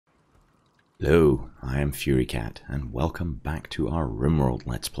Hello, I am Furycat, and welcome back to our RimWorld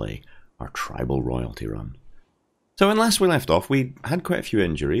Let's Play, our tribal royalty run. So when last we left off, we had quite a few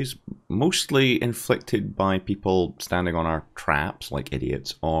injuries, mostly inflicted by people standing on our traps like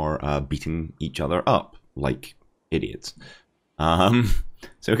idiots, or beating each other up like idiots. So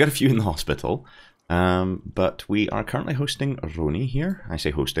we got a few in the hospital, but we are currently hosting Roni here. I say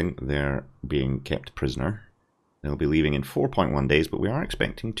hosting, they're being kept prisoner. They'll be leaving in 4.1 days, but we are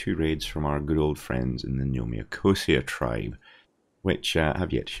expecting 2 raids from our good old friends in the Nomiakosia tribe, which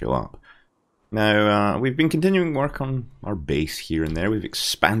have yet to show up. Now, we've been continuing work on our base here and there. We've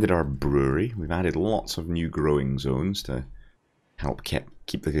expanded our brewery. We've added lots of new growing zones to help keep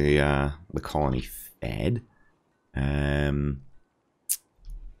the colony fed.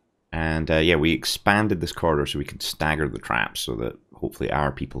 Yeah, we expanded this corridor so we could stagger the traps so that hopefully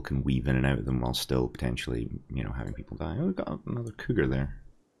our people can weave in and out of them while still potentially, you know, having people die. Oh, we've got another cougar there.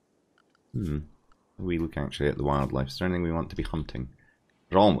 We look actually at the wildlife. Is there anything we want to be hunting?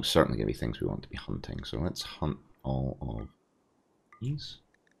 There are almost certainly going to be things we want to be hunting, so let's hunt all of these.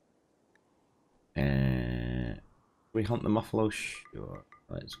 We hunt the muffalo? Sure.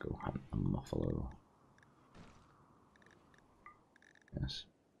 Let's go hunt the muffalo. Yes.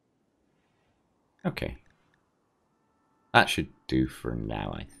 Okay. That should do for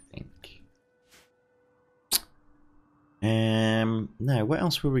now, I think. Now, what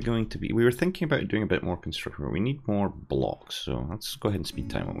else were we going to be? We were thinking about doing a bit more construction. We need more blocks, so let's go ahead and speed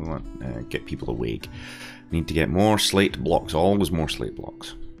time what we want. Get people awake. We need to get more slate blocks, always more slate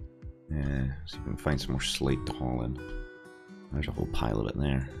blocks. See if we can find some more slate to haul in. There's a whole pile of it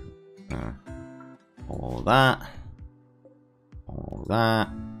there. All of that. All of that.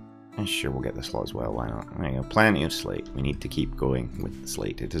 And sure, we'll get this lot as well, why not? There you go, plenty of slate. We need to keep going with the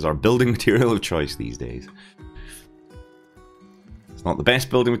slate. It is our building material of choice these days. It's not the best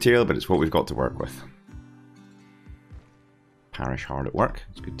building material, but it's what we've got to work with. Parish hard at work,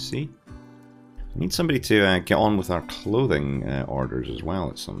 it's good to see. We need somebody to get on with our clothing orders as well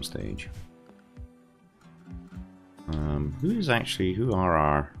at some stage. Who are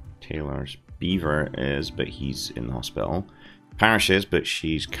our tailors? Beaver is, but he's in the hospital. Parish is, but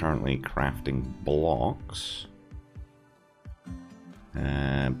she's currently crafting blocks.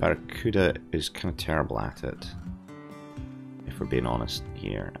 Barracuda is kind of terrible at it, if we're being honest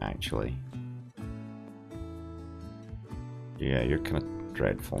here, actually. Yeah, you're kind of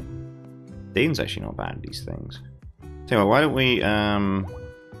dreadful. Dane's actually not bad at these things. Tell you what, why don't we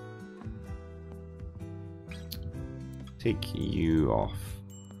take you off?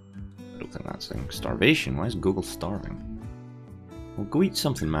 I don't think that's thing. Starvation? Why is Google starving? Well, go eat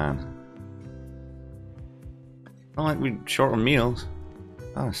something, man. Not like we're short on meals,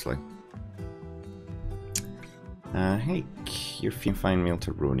 honestly. Hey, you're fine meal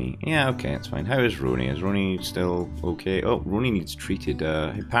to Roni. Yeah, okay, it's fine. How is Roni? Is Roni still okay? Oh, Roni needs treated.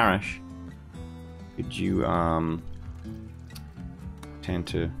 Hey, Parish, could you tend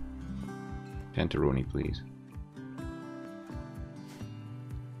to Roni, please?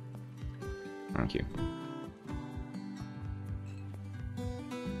 Thank you.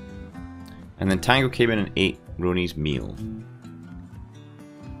 And then Tango came in and ate Roni's meal.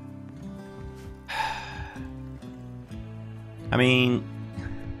 I mean,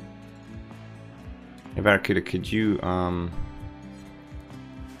 hey Barracuda, could you, I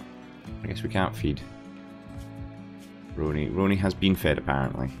guess we can't feed Roni. Roni has been fed,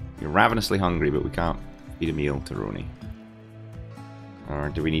 apparently. You're ravenously hungry, but we can't feed a meal to Roni. Or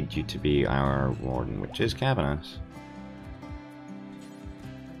do we need you to be our warden, which is Cavanas?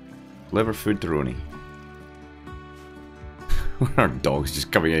 Deliver food to Roni. Our dog's just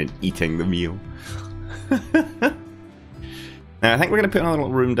coming in and eating the meal. Now, I think we're going to put another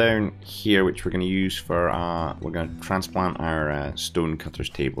little room down here, which we're going to use for, we're going to transplant our stone cutter's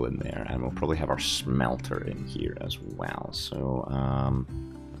table in there, and we'll probably have our smelter in here as well. So,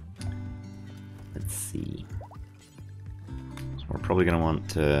 let's see. So we're probably going to want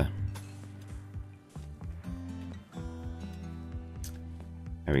to...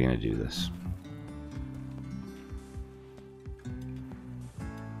 How are we going to do this?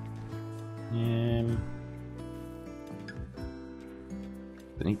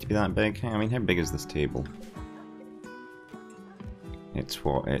 Does it need to be that big? I mean, how big is this table? It's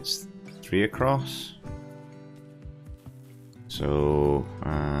what? It's 3 across? So,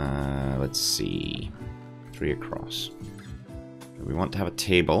 let's see. 3 across. We want to have a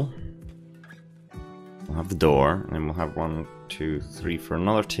table. We'll have the door, and then we'll have 1, 2, 3 for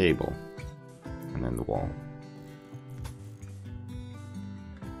another table. And then the wall.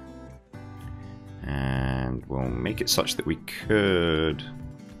 And we'll make it such that we could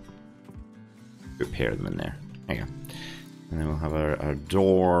repair them in there. There you go. And then we'll have our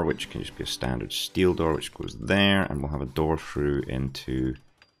door, which can just be a standard steel door, which goes there, and we'll have a door through into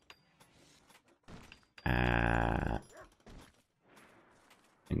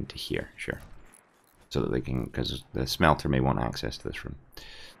here, sure. So that they can, because the smelter may want access to this room.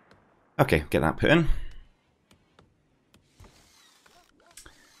 Okay, get that put in.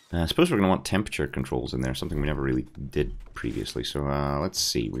 I suppose we're going to want temperature controls in there, something we never really did previously. So let's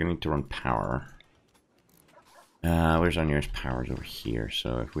see, we're going to need to run power. Where's our nearest power? Over here.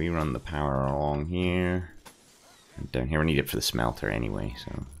 So if we run the power along here, and down here, we need it for the smelter anyway,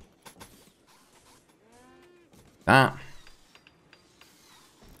 so. That.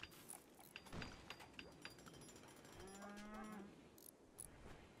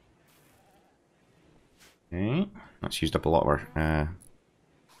 Okay, that's used up a lot of our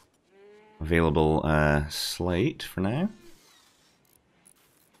available slate for now.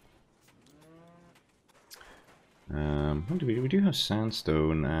 What do we do? We do have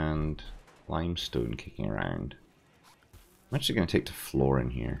sandstone and limestone kicking around. I'm actually going to take the floor in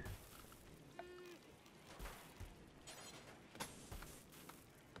here.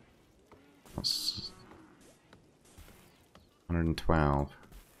 That's 112.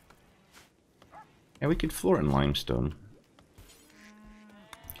 Yeah, we could floor it in limestone.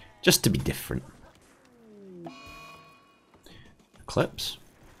 Just to be different. Clips.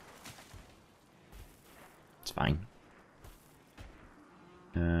 It's fine.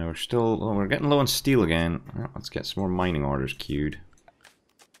 We're getting low on steel again. Well, let's get some more mining orders queued.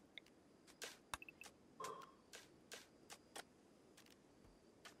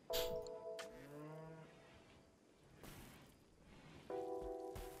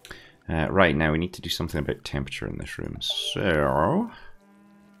 Right, now we need to do something about temperature in this room. So,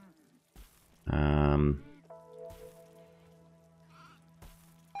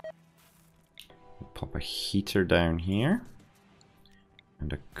 pop a heater down here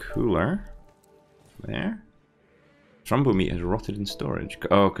and a cooler there. Trumbo meat has rotted in storage.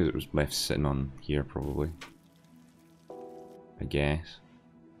 Oh, because it was left sitting on here, probably. I guess.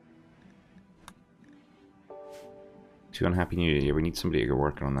 Too unhappy new year. We need somebody to go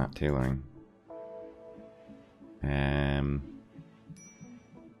working on that tailoring.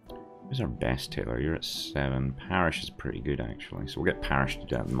 Who's our best tailor? You're at 7. Parish is pretty good actually, so we'll get Parish to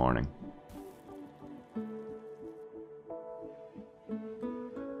do that in the morning.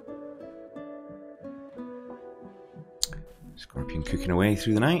 Scorpion cooking away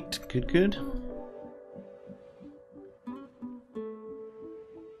through the night. Good, good.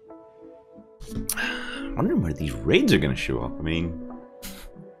 I'm wondering where these raids are going to show up. I mean,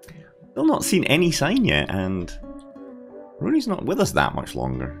 still not seen any sign yet, and Rooney's not with us that much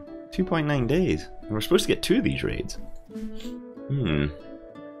longer. 2.9 days. And we're supposed to get 2 of these raids.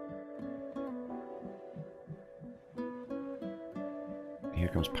 Here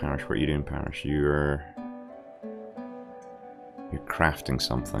comes Parish. What are you doing, Parish? You're crafting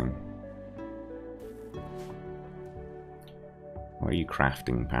something. What are you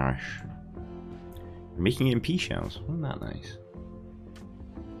crafting, Parish? You're making it in pea shells. Isn't that nice?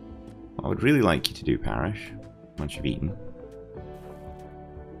 What I would really like you to do, Parish, once you've eaten,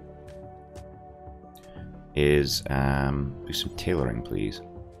 is do some tailoring, please.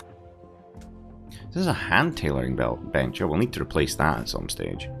 This is a hand tailoring bench. Oh, we'll need to replace that at some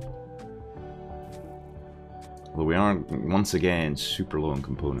stage. Although we are, once again, super low on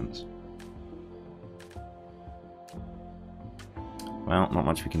components. Well, not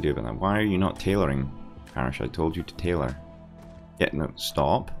much we can do about that. Why are you not tailoring, Parish? I told you to tailor. Yeah, no,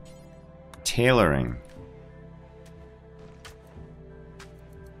 stop. Tailoring.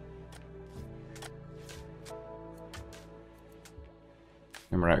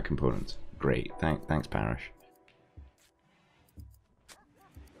 And we're out of components. Great. Thanks, Parish.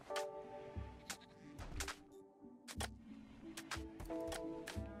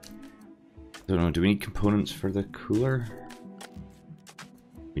 I don't know, do we need components for the cooler?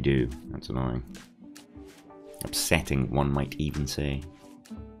 We do. That's annoying. Upsetting, one might even say.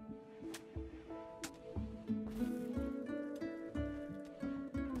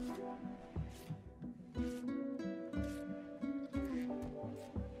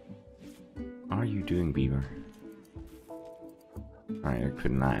 Are you doing, Beaver? Alright, you're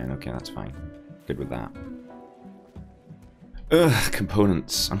putting that in. Okay, that's fine. Good with that. Ugh,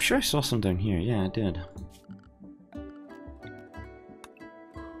 components. I'm sure I saw some down here. Yeah, I did.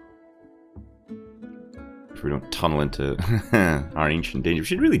 If we don't tunnel into our ancient danger. We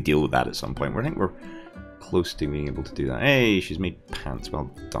should really deal with that at some point. I think we're close to being able to do that. Hey, she's made pants.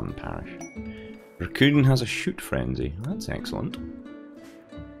 Well done, Parish. Raccoon has a shoot frenzy. Well, that's excellent.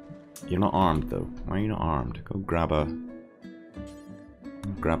 You're not armed though. Why are you not armed? Go grab that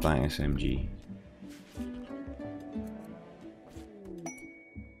SMG.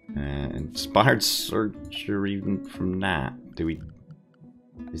 Inspired surgery from Nat. Does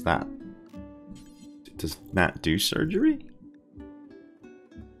Nat do surgery?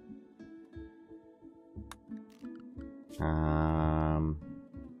 No.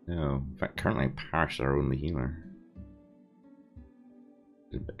 In fact, currently Par's our only healer.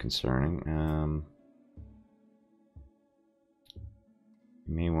 It's a bit concerning.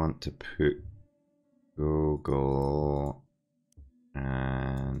 You may want to put Google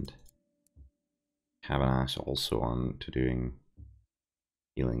and Caravan also on to doing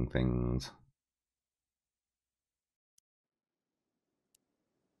healing things.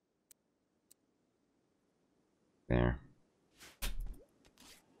 There.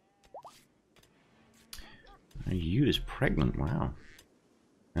 You is pregnant, wow.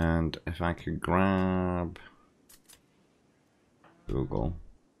 And if I could grab Google,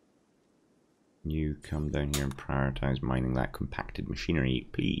 you come down here and prioritize mining that compacted machinery,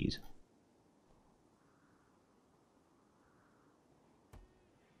 please.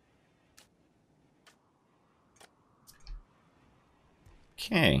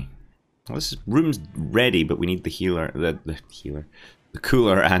 Okay. Well, this room's ready, but we need the healer, the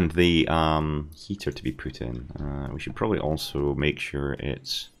cooler and the heater to be put in. We should probably also make sure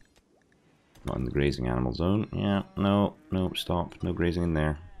it's not in the grazing animal zone. Yeah, no, stop, no grazing in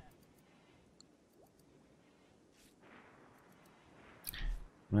there.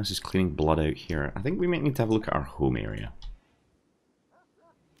 This is cleaning blood out here. I think we might need to have a look at our home area.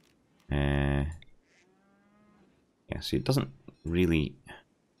 Yeah, see, it doesn't really.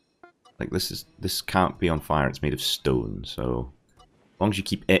 Like this can't be on fire, it's made of stone, so as long as you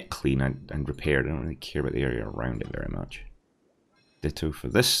keep it clean and repaired, I don't really care about the area around it very much. Ditto for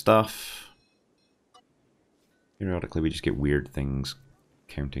this stuff. Periodically we just get weird things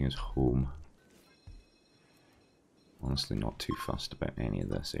counting as home. Honestly not too fussed about any of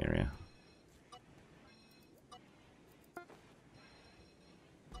this area.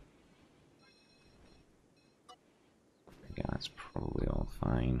 Yeah, that's probably all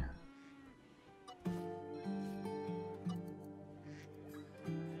fine.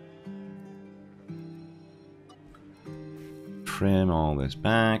 Trim all this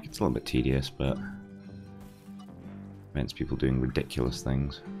back. It's a little bit tedious, but prevents people doing ridiculous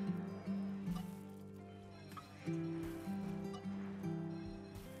things.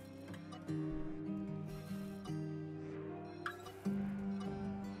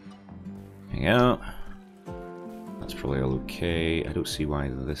 There you go. That's probably all okay. I don't see why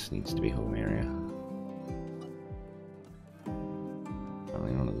this needs to be home area.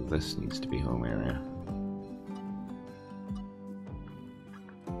 Apparently none of this needs to be home area.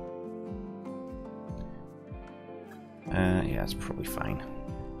 Yeah, it's probably fine.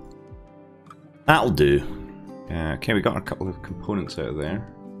 That'll do. Okay, we got a couple of components out of there.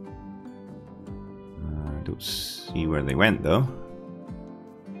 I don't see where they went though.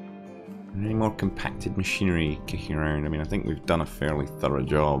 Any more compacted machinery kicking around? I mean, I think we've done a fairly thorough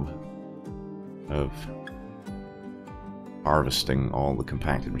job of harvesting all the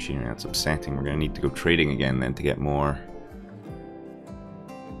compacted machinery. That's upsetting. We're going to need to go trading again then to get more.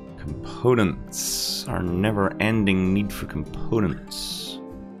 Components. Our never-ending need for components.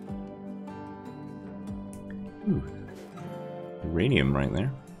 Ooh. Uranium right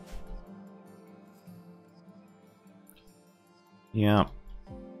there. Yeah.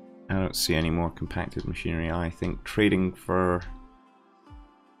 I don't see any more compacted machinery. I think trading for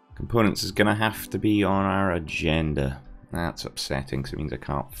components is going to have to be on our agenda. That's upsetting, because it means I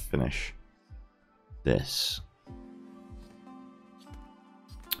can't finish this.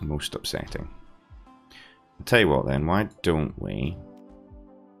 Most upsetting. I'll tell you what then, why don't we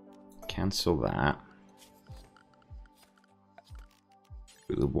cancel that.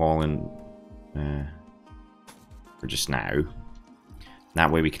 Put the wall in for just now.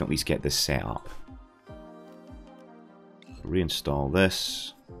 That way we can at least get this set up. Reinstall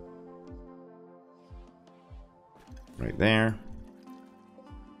this. Right there.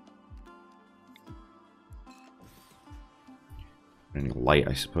 Any light,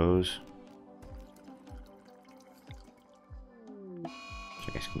 I suppose. Which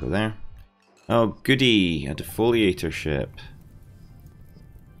I guess can go there. Oh, goody! A defoliator ship.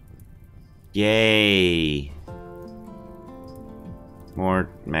 Yay! More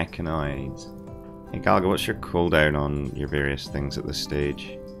mechanoids. Hey Galga, what's your cooldown on your various things at this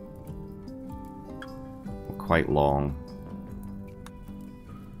stage? Quite long.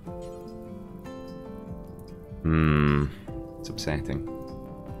 It's upsetting.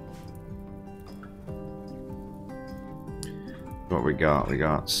 What we got? We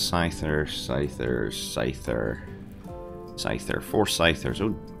got Scyther, Scyther, Scyther, Scyther. 4 Scythers.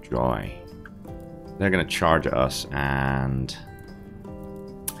 Oh, joy. They're going to charge at us and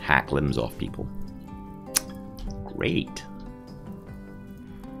hack limbs off people. Great.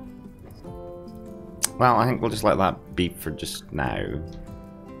 Well, I think we'll just let that be for just now.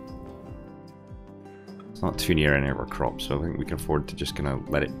 It's not too near any of our crops, so I think we can afford to just kind of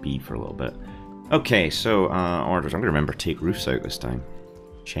let it be for a little bit. Okay, so orders. I'm going to remember take roofs out this time.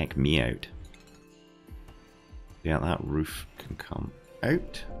 Check me out. Yeah, that roof can come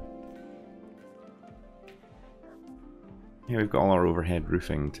out. Yeah, we've got all our overhead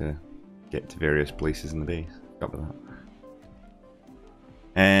roofing to get to various places in the base. Got with that.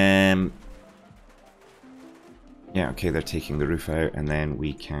 Yeah, okay, they're taking the roof out, and then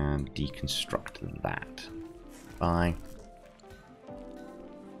we can deconstruct that. Bye.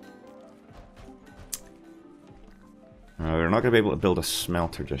 We're not going to be able to build a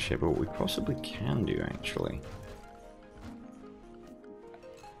smelter just yet, but what we possibly can do, actually,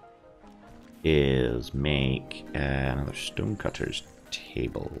 is make another stonecutter's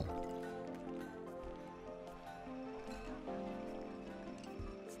table.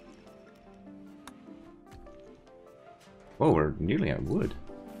 Whoa, we're nearly out of wood.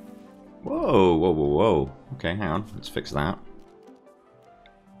 Whoa, whoa, whoa, whoa. Okay, hang on. Let's fix that.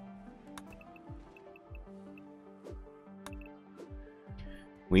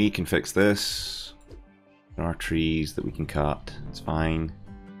 We can fix this. There are trees that we can cut. It's fine.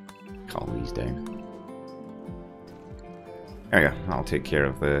 Cut all these down. There we go. That'll take care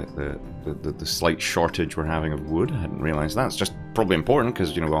of the slight shortage we're having of wood. I hadn't realised that. It's just probably important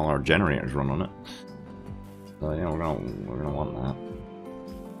because, you know, all our generators run on it. So, yeah, we're gonna want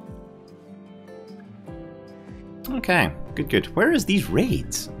that. Okay, good. Where is these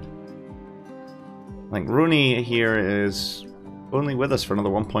raids? Like, Roni here is only with us for another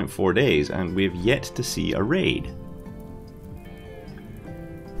 1.4 days, and we have yet to see a raid. I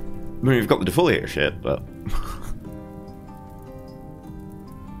mean, we've got the defoliator shit, but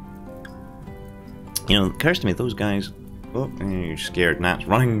you know, it occurs to me those guys. Oh, you're scared. Nat's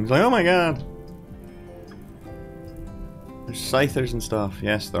running. He's like, oh my god. There's scythers and stuff.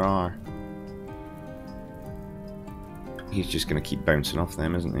 Yes, there are. He's just going to keep bouncing off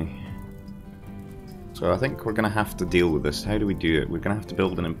them, isn't he? So I think we're going to have to deal with this. How do we do it? We're going to have to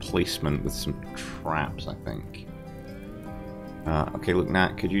build an emplacement with some traps, I think. Okay, look,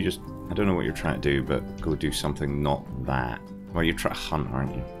 Nat, could you just... I don't know what you're trying to do, but go do something not that. Well, you're trying to hunt,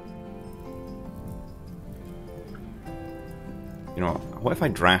 aren't you? You know what if I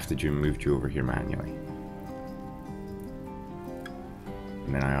drafted you and moved you over here manually?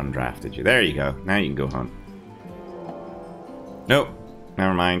 And then I undrafted you. There you go. Now you can go hunt. Nope.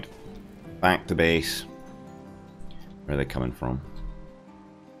 Never mind. Back to base. Where are they coming from?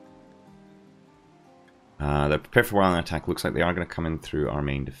 They're prepared for wild attack. Looks like they are going to come in through our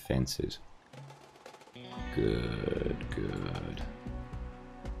main defenses. Good.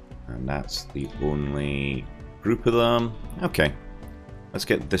 And that's the only group of them. Okay. Let's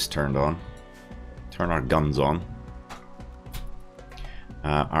get this turned on. Turn our guns on.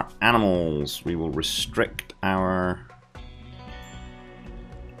 Our animals, we will restrict our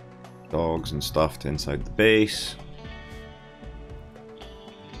dogs and stuff to inside the base.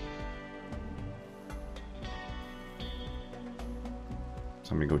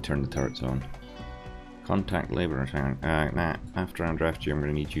 Somebody go turn the turrets on. Contact labor return. Nah, after I draft you, I'm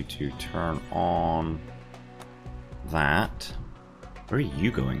going to need you to turn on that. Where are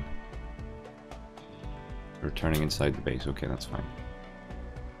you going? We're turning inside the base. Okay, that's fine.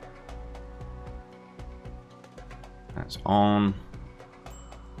 That's on.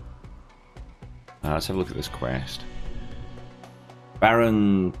 Let's have a look at this quest.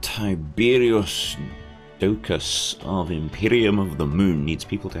 Baron Tiberius Doucus of Imperium of the Moon needs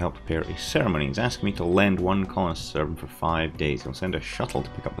people to help prepare a ceremony. He's asking me to lend one colonist to serve him for 5 days. He'll send a shuttle to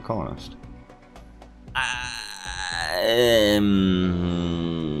pick up the colonist.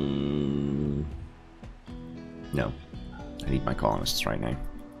 No. I need my colonists right now.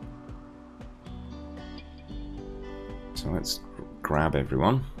 So let's grab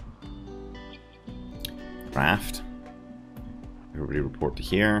everyone. Draft. Everybody report to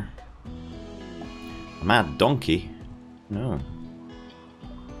here. A mad donkey? No.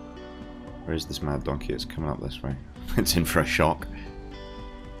 Where is this mad donkey? It's coming up this way. It's in for a shock.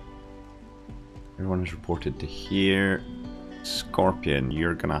 Everyone is reported to here. Scorpion,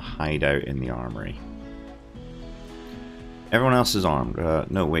 you're gonna hide out in the armory. Everyone else is armed.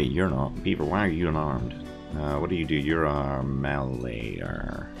 No, wait, you're not. Beaver, why are you unarmed? What do? You're a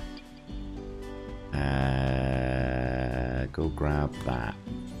meleeer. Go grab that.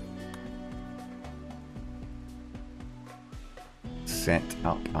 Set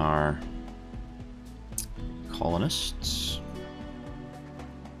up our colonists.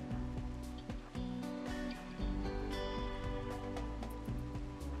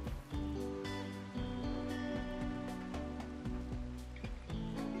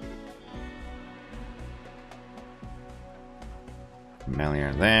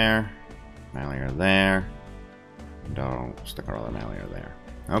 Melior there. Melior there. And I'll stick our other Melior there.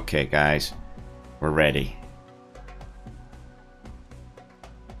 Okay, guys. We're ready.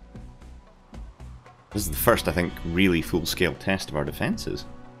 This is the first, I think, really full-scale test of our defences.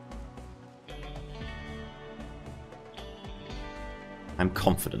 I'm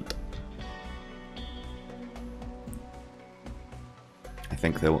confident. I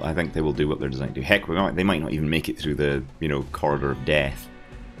think they will do what they're designed to do. Heck, they might not even make it through the, you know, corridor of death.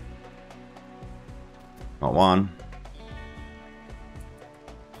 Not 1,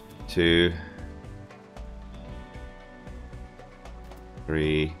 2,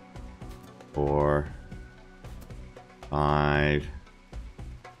 3, 4, 5,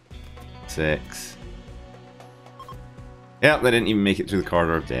 6. Yep, they didn't even make it through the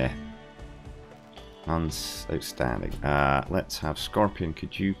corridor of death. Outstanding. Let's have Scorpion.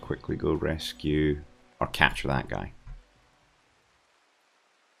 Could you quickly go rescue or capture that guy?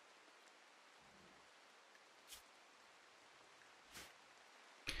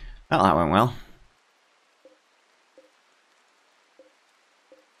 Well, that went well.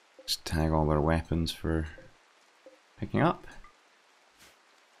 Just tag all their weapons for picking up.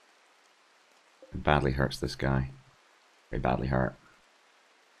 It badly hurts this guy. Very badly hurt.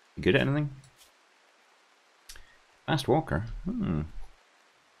 You good at anything? Fast walker. I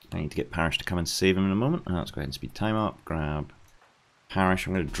need to get Parish to come and save him in a moment. Let's go ahead and speed time up. Grab Parish.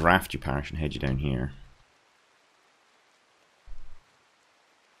 I'm going to draft you, Parish, and head you down here.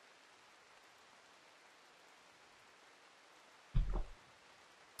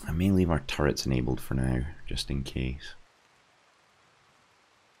 I may leave our turrets enabled for now, just in case.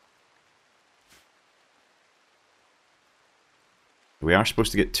 We are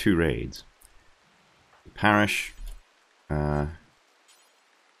supposed to get 2 raids. Parish, are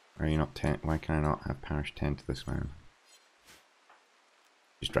you not 10? Why can I not have Parish 10 to this man?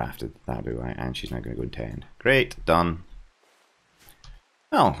 She's drafted, that'll be right, and she's now going to go 10. Great, done.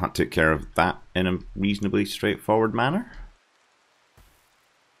 Well, that took care of that in a reasonably straightforward manner.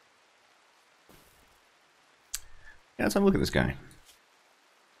 Yeah, let's have a look at this guy.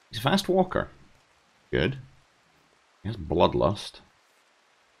 He's a fast walker. Good. He has bloodlust.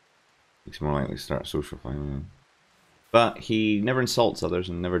 He's more likely to start a social fight. But he never insults others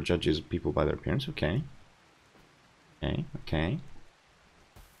and never judges people by their appearance. Okay. Okay.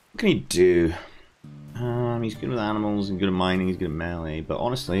 What can he do? He's good with animals and good at mining, he's good at melee, but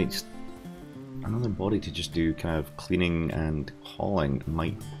honestly, it's another body to just do kind of cleaning and hauling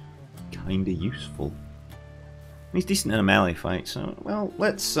might be kind of useful. He's decent in a melee fight, so, well,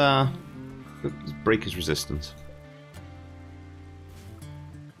 let's break his resistance.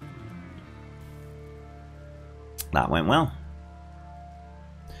 That went well.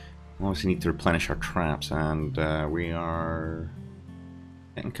 We obviously need to replenish our traps, and we are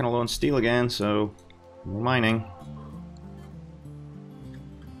getting kind of low on steel again, so we're mining.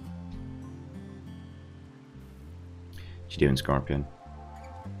 What you doing, Scorpion?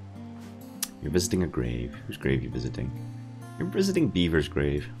 You're visiting a grave. Whose grave are you visiting? You're visiting Beaver's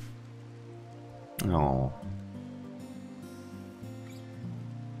grave. Oh.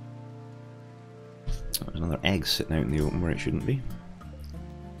 There's another egg sitting out in the open where it shouldn't be.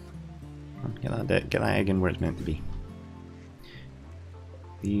 Get that egg in where it's meant to be.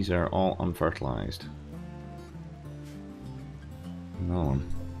 These are all unfertilized. Another one.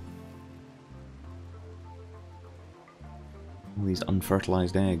 All these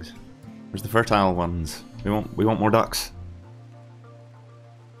unfertilized eggs. Where's the fertile ones? We want more ducks.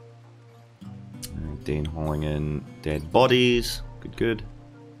 Dane hauling in dead bodies. Good.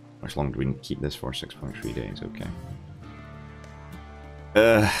 How much longer do we keep this for? 6.3 days, okay.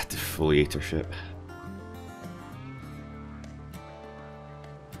 Defoliator ship.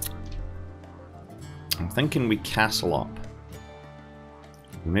 I'm thinking we castle up.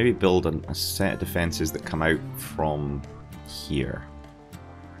 We maybe build a set of defences that come out from here.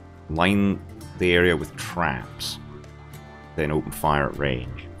 Line the area with traps. Then open fire at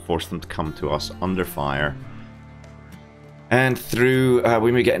range. Force them to come to us under fire. And through,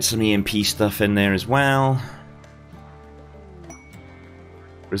 we may get some EMP stuff in there as well.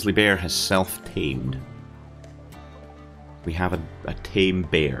 Grizzly Bear has self-tamed. We have a tame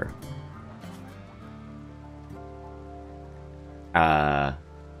bear. Well,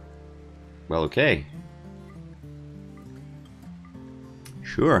 okay.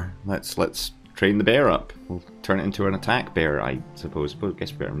 Sure. Let's train the bear up. We'll turn it into an attack bear, I suppose. I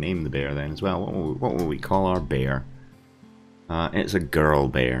guess we better name the bear then as well. What will we call our bear? It's a girl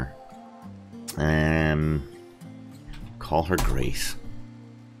bear. Call her Grace.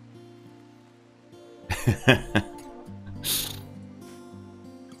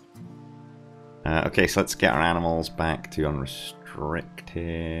 Okay, so let's get our animals back to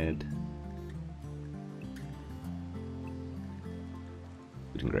unrestricted.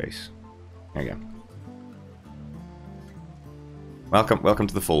 Good and Grace. There you go. Welcome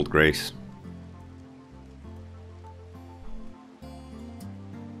to the fold, Grace.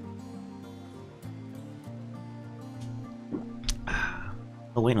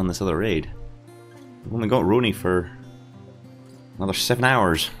 Still waiting on this other raid. We've only got Roni for another 7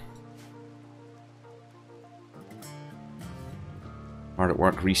 hours. Hard at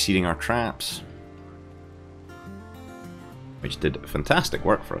work reseeding our traps. Which did fantastic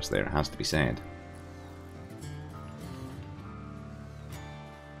work for us there, it has to be said.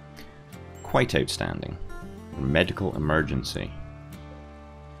 Quite outstanding. Medical emergency.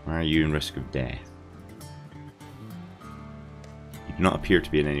 Why are you in risk of death? You do not appear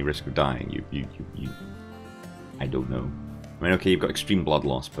to be in any risk of dying. You I don't know. I mean, okay, you've got extreme blood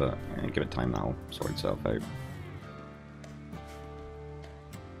loss, but give it time, that'll sort itself out.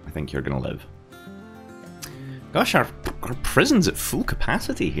 I think you're gonna live. Gosh, our prison's at full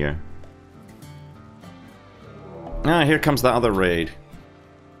capacity here. Ah, here comes that other raid.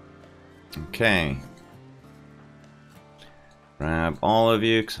 Okay. Grab all of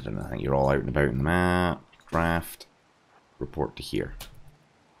you, because I think you're all out and about in the map. Draft. Report to here.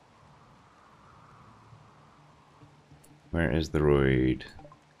 Where is the raid?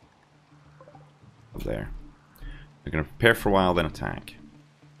 Up there. We're going to prepare for a while, then attack.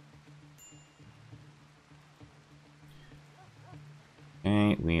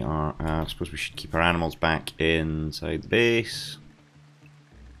 Okay, we are... I suppose we should keep our animals back inside the base.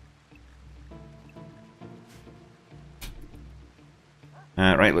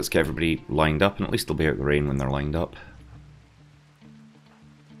 Right, let's get everybody lined up, and at least they'll be out of the rain when they're lined up.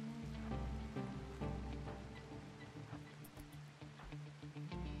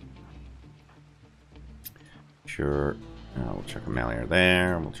 Sure. We'll chuck a Melior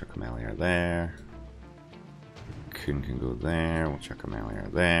there, we'll chuck a Melior there. Coon can go there, we'll chuck a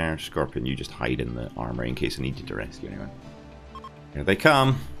Melior there. Scorpion, you just hide in the armor in case I need you to rescue anyone. Here they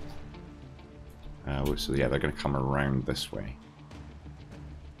come. So yeah, they're going to come around this way.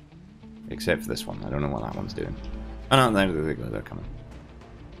 Except for this one. I don't know what that one's doing. Oh no, there they go, they're coming.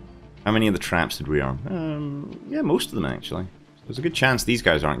 How many of the traps did we arm? Yeah, most of them actually. There's a good chance these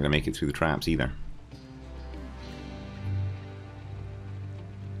guys aren't going to make it through the traps either.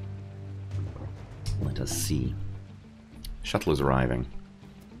 Let us see. Shuttle is arriving.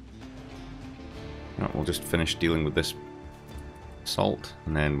 Right, we'll just finish dealing with this assault,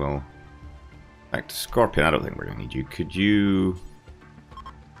 and then we'll... Back to Scorpion. I don't think we're going to need you. Could you...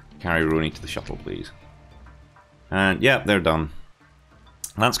 carry Roni to the shuttle, please? And, yeah, they're done.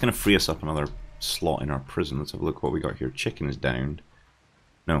 That's going to free us up another slot in our prison. Let's have a look what we got here. Chicken is downed.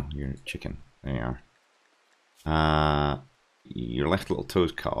 No, you're chicken. There you are. Your left little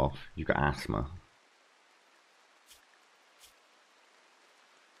toe's cut off. You've got asthma.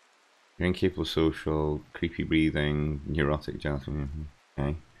 You're incapable social, creepy breathing, neurotic jealousy.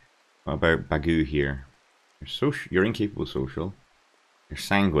 Okay. What about Bagoo here? You're incapable social. You're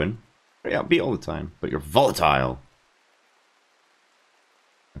sanguine. Pretty upbeat all the time, but you're volatile.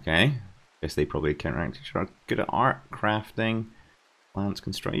 Okay. Guess they probably counteract each other. Good at art, crafting, plants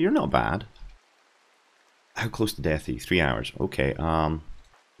construct. You're not bad. How close to death are you? 3 hours. Okay.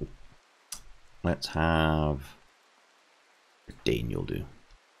 Let's have Dane. You'll do.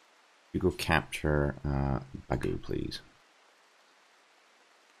 You go capture Bagoo, please.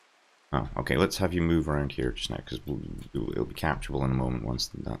 Oh, okay. Let's have you move around here just now, because it'll be capturable in a moment once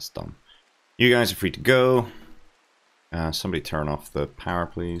that's done. You guys are free to go. Somebody turn off the power,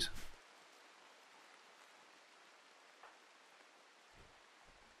 please.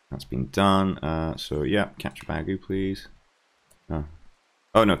 That's been done. So yeah, capture Bagoo, please. Oh,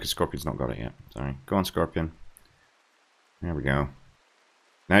 oh no, because Scorpion's not got it yet. Sorry. Go on, Scorpion. There we go.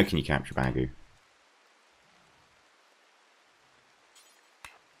 Now can you capture Bagoo?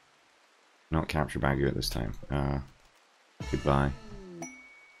 Not capture Bagoo at this time. Goodbye.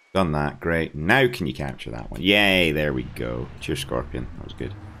 Done that, great. Now can you capture that one? Yay, there we go. Cheers, Scorpion. That was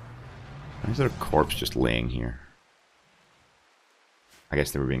good. Why is there a corpse just laying here? I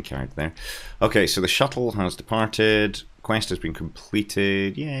guess they were being carried there. Okay, so the shuttle has departed. quest has been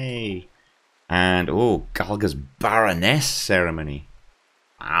completed. Yay! And, oh, Galga's Baroness ceremony.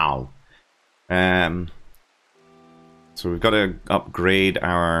 Wow. So we've got to upgrade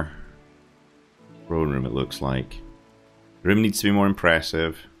our throne room, it looks like. The room needs to be more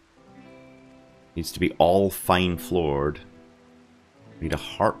impressive. Needs to be all fine floored. We need a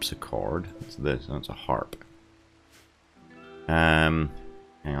harpsichord. What's this? Oh, it's a harp. Hang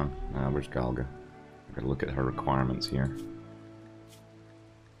on. Where's Galga? I've got to look at her requirements here.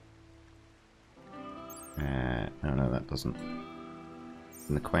 No, that doesn't.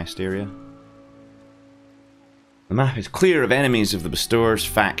 In the quest area. The map is clear of enemies of the Bestower's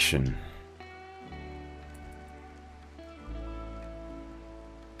faction.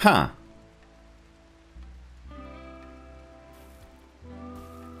 Huh.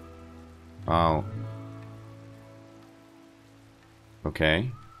 Oh.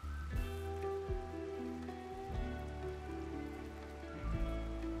 Okay.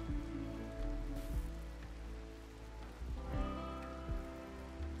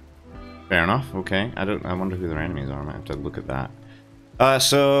 Fair enough, okay. I wonder who their enemies are. I might have to look at that.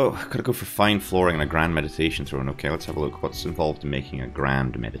 So, gotta go for fine flooring and a grand meditation throne. Okay, let's have a look. What's involved in making a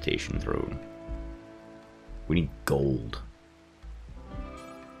grand meditation throne? We need gold.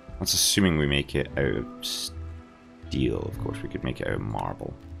 That's assuming we make it out of steel. Of course, we could make it out of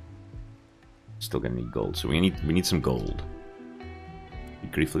marble. Still gonna need gold, so we need some gold.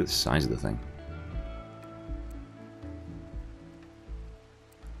 Good grief, look at the size of the thing.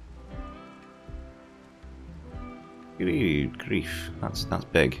 Good grief, that's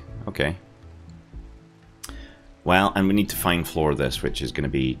big. Okay. Well, and we need to fine floor this, which is going to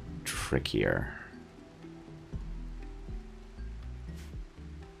be trickier.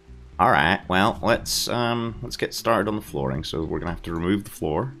 All right. Well, let's get started on the flooring. So we're gonna have to remove the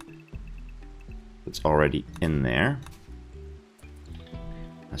floor that's already in there.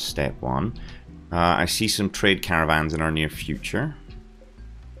 That's step one. I see some trade caravans in our near future,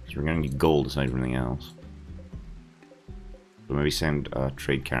 so we're gonna need gold aside from everything else. So maybe send a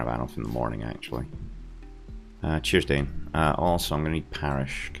trade caravan off in the morning, actually. Cheers, Dane. Also, I'm going to need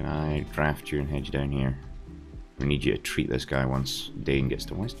Parish. Can I draft you and head you down here? We need you to treat this guy once Dane gets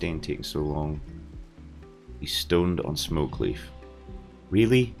to... Why is Dane taking so long? He's stoned on Smokeleaf.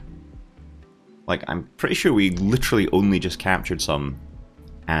 Really? Like, I'm pretty sure we literally only just captured some,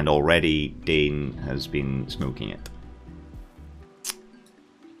 and already Dane has been smoking it.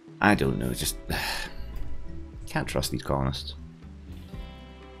 I don't know, just... Can't trust these colonists.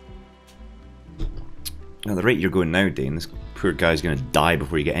 At the rate you're going now, Dane, this poor guy's going to die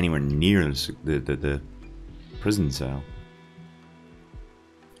before you get anywhere near the prison cell.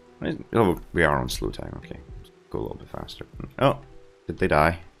 Oh, we are on slow time. Okay, let's go a little bit faster. Oh, did they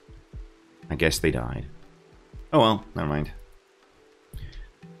die? I guess they died. Oh well, never mind.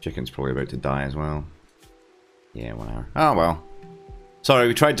 Chicken's probably about to die as well. Yeah, 1 hour. Oh well. Sorry,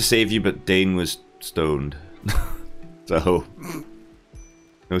 we tried to save you, but Dane was stoned. So,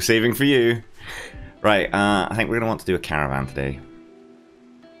 no saving for you. Right, I think we're going to want to do a caravan today.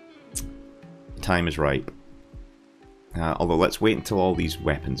 The time is ripe. Although, let's wait until all these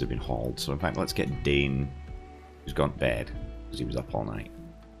weapons have been hauled. So, in fact, let's get Dane, who's gone to bed, because he was up all night.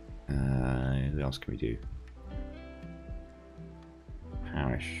 What else can we do?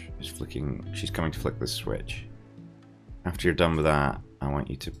 Parish is flicking... She's coming to flick this switch. After you're done with that, I want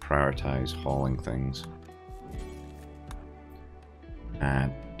you to prioritize hauling things.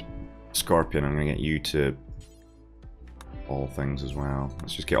 And Scorpion, I'm going to get you to haul things as well.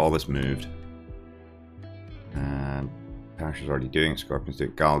 Let's just get all this moved. And Parish is already doing it. Scorpion's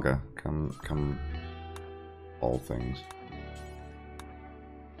doing it. Galga, come haul things.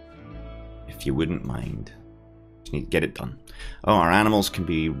 If you wouldn't mind. Just need to get it done. Oh, our animals can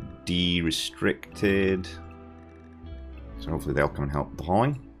be de-restricted. So hopefully they'll come and help with the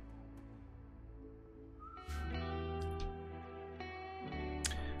hauling.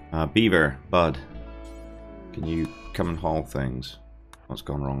 Beaver, Bud, can you come and haul things? What's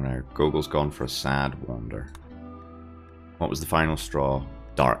gone wrong now? Gogol's gone for a sad wander. What was the final straw?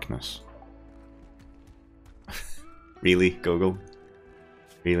 Darkness. Really, Gogol?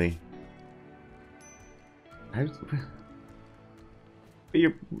 Really? How? But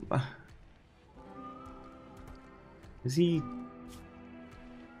you're... Is he...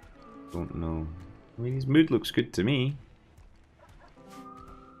 Don't know. I mean, his mood looks good to me.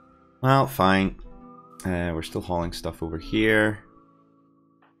 Well, fine. We're still hauling stuff over here.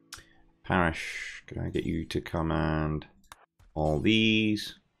 Parish, can I get you to come and haul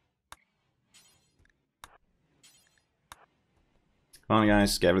these? Come on,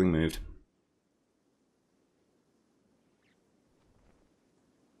 guys, get everything moved.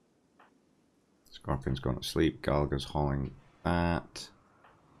 Scorpion's going to sleep. Galga's hauling that.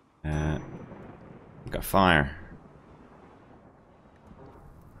 We've got fire.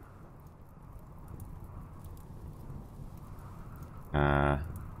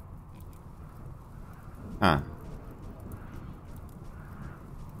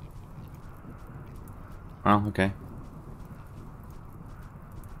 Oh, okay.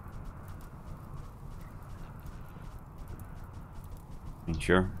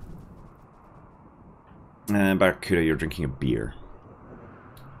 Sure. Barracuda, you're drinking a beer.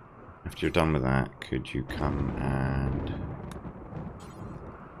 After you're done with that, could you come and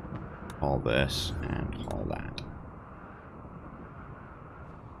haul this and haul that?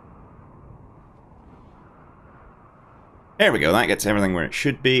 There we go, that gets everything where it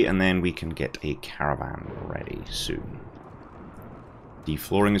should be, and then we can get a caravan ready soon.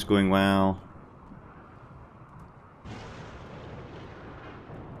 Deflooring is going well.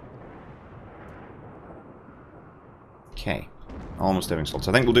 Okay, almost having slots.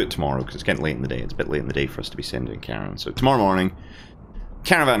 I think we'll do it tomorrow because it's getting late in the day. It's a bit late in the day for us to be sending caravan. So tomorrow morning,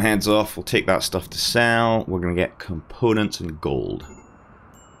 caravan heads off. We'll take that stuff to sell. We're going to get components and gold.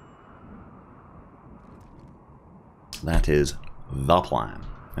 That is the plan.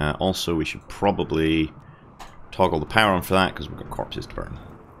 Also, we should probably toggle the power on for that because we've got corpses to burn.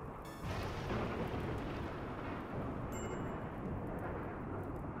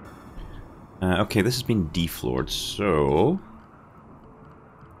 Okay, this has been defloored, so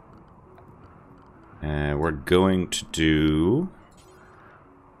we're going to do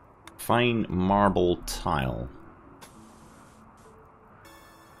fine marble tile.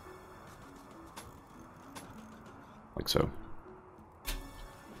 Like so.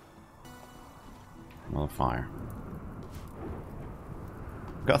 Another fire.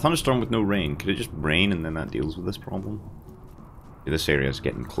 We've got a thunderstorm with no rain. Could it just rain and then that deals with this problem? This area is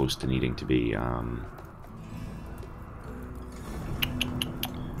getting close to needing to be a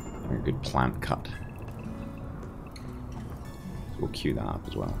good plant cut. So we'll queue that up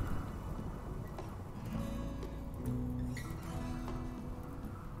as well.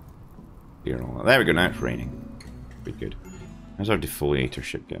 Here and all that. There we go, now it's raining. Pretty good. How's our defoliator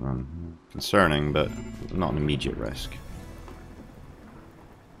ship getting on? Concerning, but not an immediate risk.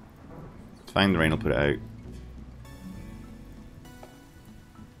 It's fine, the rain will put it out.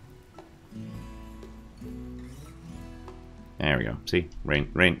 There we go. See?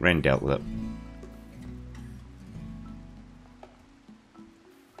 Rain dealt with it.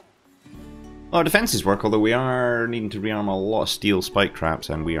 Well, our defenses work, although we are needing to rearm a lot of steel spike traps,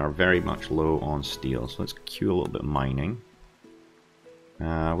 and we are very much low on steel. So let's queue a little bit of mining.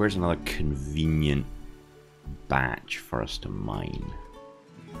 Where's another convenient batch for us to mine?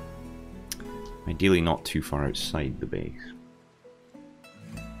 Ideally not too far outside the base.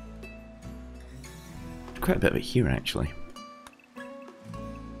 Quite a bit of it here, actually.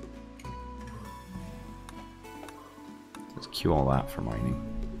 Let's queue all that for mining.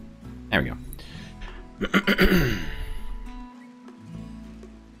 There we go.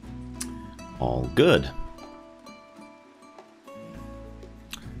 All good.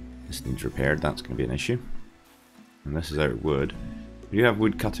 This needs repaired, that's going to be an issue. And this is out of wood. We do have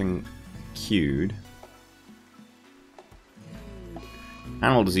wood cutting queued.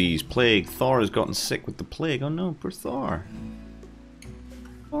 Animal disease, plague. Thor has gotten sick with the plague. Oh no, poor Thor.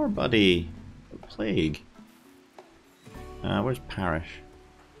 Thor, buddy. The plague. Where's Parish?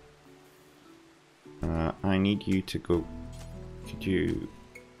 I need you to go. Could you?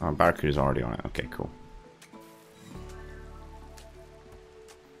 Oh, Barracuda's already on it. Okay, cool.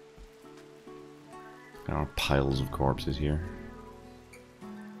 Got our piles of corpses here.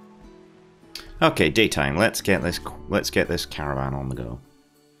 Okay, daytime. Let's get this caravan on the go.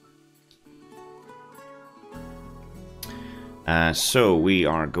 So we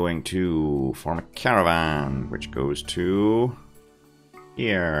are going to form a caravan, which goes to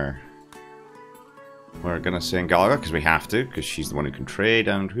here. We're going to send Galga, because we have to, because she's the one who can trade.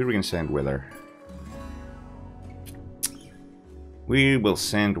 And who are we going to send with her? We will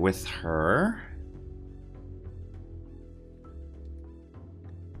send with her...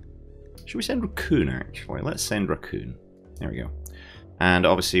 Should we send Raccoon, actually? Let's send Raccoon. There we go. And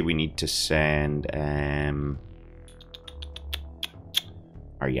obviously we need to send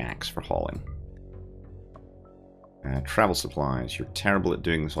our yaks for hauling. Travel supplies. You're terrible at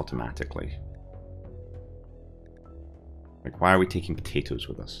doing this automatically. Like, why are we taking potatoes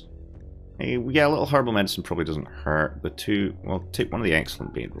with us? Hey, yeah, a little herbal medicine probably doesn't hurt. The two... Well, take one of the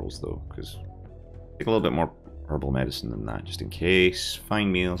excellent bait rolls, though, because... Take a little bit more herbal medicine than that, just in case.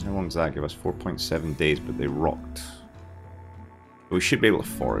 Fine meals. How long does that give us? 4.7 days, but they rocked. We should be able to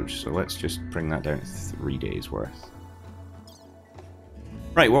forage, so let's just bring that down to 3 days worth.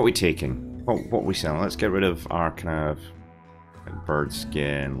 Right, what are we taking? What are we selling? Let's get rid of our kind of like bird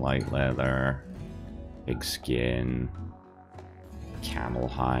skin, light leather, pig skin, camel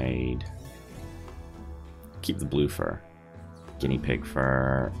hide. Keep the blue fur. Guinea pig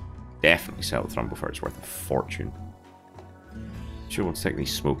fur. Definitely sell the Thrumble fur, it's worth a fortune. Sure, we'll take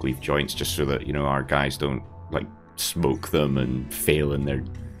these smoke leaf joints just so that, you know, our guys don't, like, smoke them and fail in their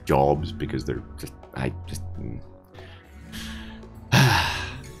jobs because they're just...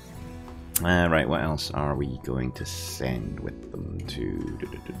 Right, what else are we going to send with them to?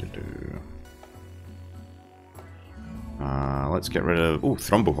 Let's get rid of... Oh,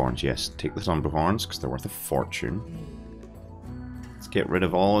 Thrumble horns, yes. Take the Thrumble horns because they're worth a fortune. Let's get rid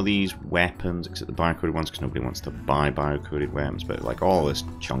of all of these weapons except the biocoded ones because nobody wants to buy biocoded weapons, but like all this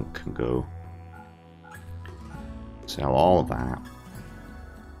junk can go. Sell all of that.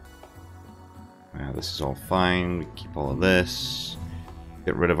 This is all fine. We keep all of this.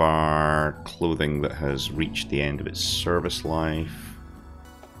 Get rid of our clothing that has reached the end of its service life.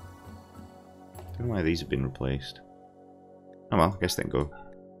 Don't know why these have been replaced. Oh well, I guess they can go.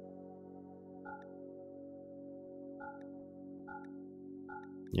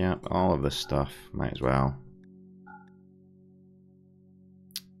 Yeah, all of this stuff. Might as well.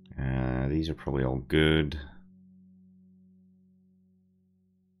 These are probably all good.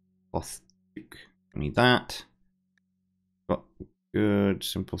 Cloth. Need that. Got good.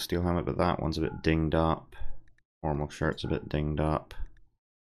 Simple steel helmet, but that one's a bit dinged up. Formal shirt's a bit dinged up.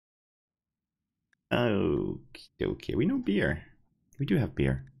 Okay. We know beer. We do have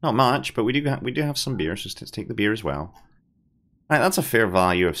beer. Not much, but we do have some beer, so let's take the beer as well. Right, that's a fair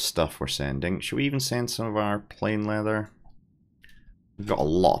value of stuff we're sending. Should we even send some of our plain leather? We've got a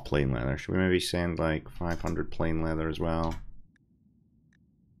lot of plain leather. Should we maybe send like 500 plain leather as well?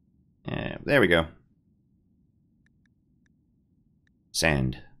 Yeah, there we go.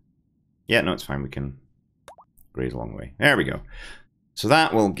 Send. Yeah, no, it's fine. We can graze along the way. There we go. So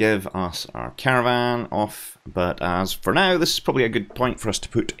that will give us our caravan off, but as for now, this is probably a good point for us to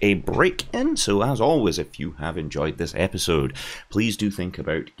put a break in. So as always, if you have enjoyed this episode, please do think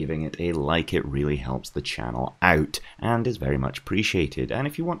about giving it a like. It really helps the channel out and is very much appreciated. And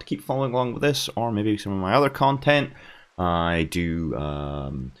if you want to keep following along with this, or maybe some of my other content, I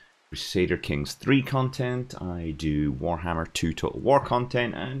do Crusader Kings 3 content, I do Warhammer 2 Total War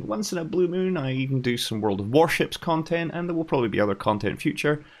content, and once in a blue moon I even do some World of Warships content, and there will probably be other content in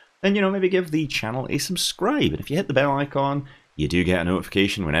future. Then, you know, maybe give the channel a subscribe, and if you hit the bell icon, you do get a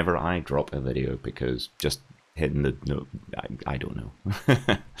notification whenever I drop a video, because just hitting the... no, I don't know.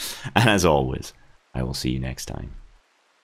 And as always, I will see you next time.